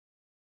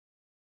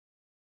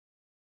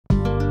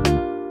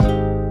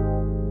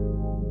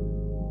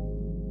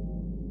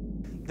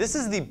This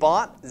is the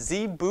Bont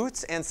Z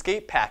boots and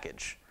skate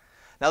package.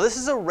 Now this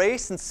is a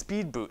race and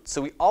speed boot,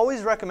 so we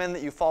always recommend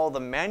that you follow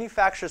the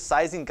manufacturer's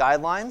sizing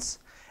guidelines,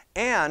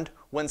 and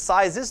when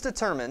size is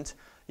determined,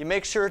 you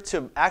make sure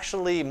to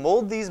actually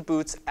mold these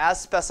boots as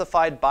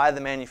specified by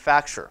the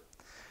manufacturer.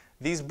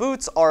 These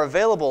boots are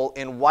available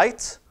in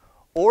white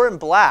or in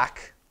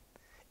black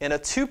in a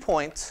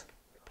 2-point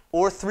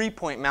or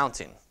 3-point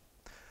mounting.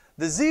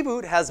 The Z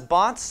boot has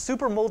Bont's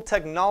super mold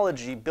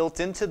technology built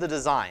into the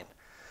design.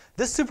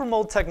 This super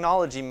mold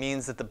technology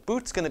means that the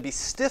boot's going to be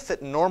stiff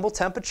at normal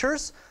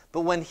temperatures,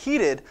 but when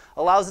heated,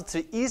 allows it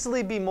to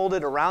easily be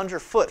molded around your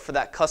foot for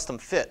that custom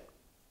fit.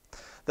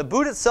 The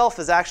boot itself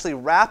is actually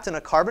wrapped in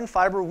a carbon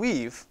fiber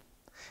weave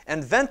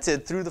and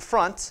vented through the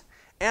front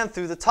and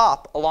through the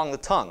top along the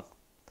tongue.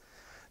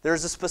 There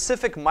is a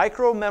specific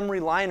micro memory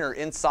liner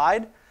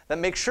inside that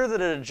makes sure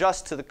that it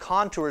adjusts to the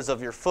contours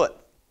of your foot.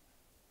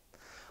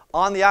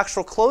 On the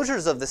actual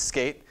closures of this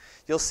skate,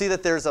 you'll see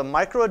that there's a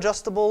micro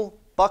adjustable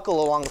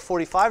buckle along the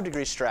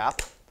 45-degree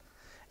strap,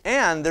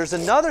 and there's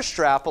another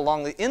strap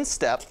along the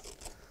instep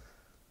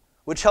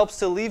which helps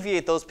to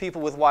alleviate those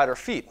people with wider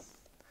feet.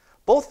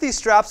 Both these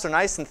straps are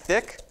nice and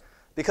thick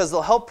because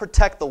they'll help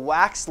protect the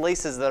wax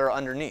laces that are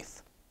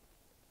underneath.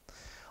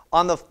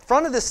 On the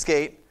front of this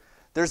skate,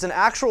 there's an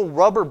actual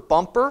rubber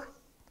bumper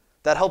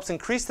that helps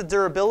increase the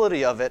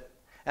durability of it,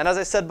 and as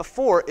I said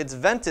before, it's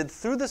vented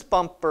through this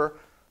bumper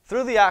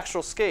through the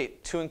actual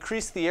skate to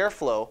increase the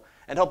airflow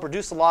and help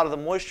reduce a lot of the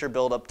moisture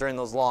buildup during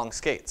those long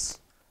skates.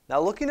 Now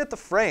looking at the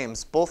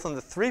frames, both on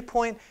the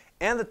 3-point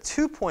and the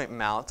 2-point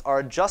mount are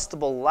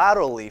adjustable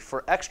laterally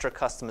for extra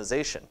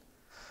customization.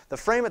 The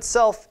frame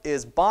itself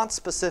is Bont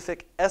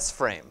specific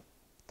S-frame,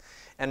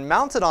 and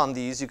mounted on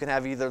these you can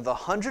have either the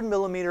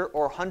 100mm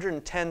or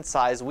 110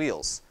 size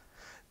wheels.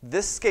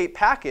 This skate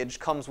package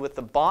comes with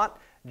the Bont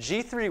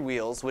G3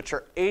 wheels, which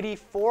are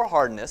 84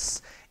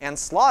 hardness and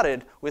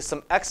slotted with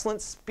some excellent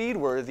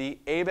speedworthy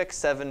ABEX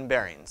 7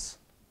 bearings.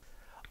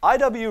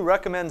 IW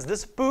recommends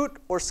this boot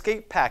or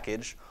skate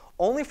package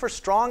only for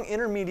strong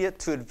intermediate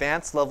to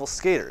advanced level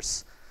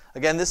skaters.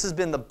 Again, this has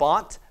been the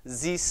Bont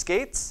Z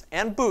skates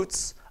and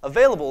boots,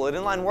 available at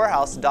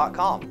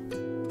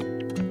inlinewarehouse.com.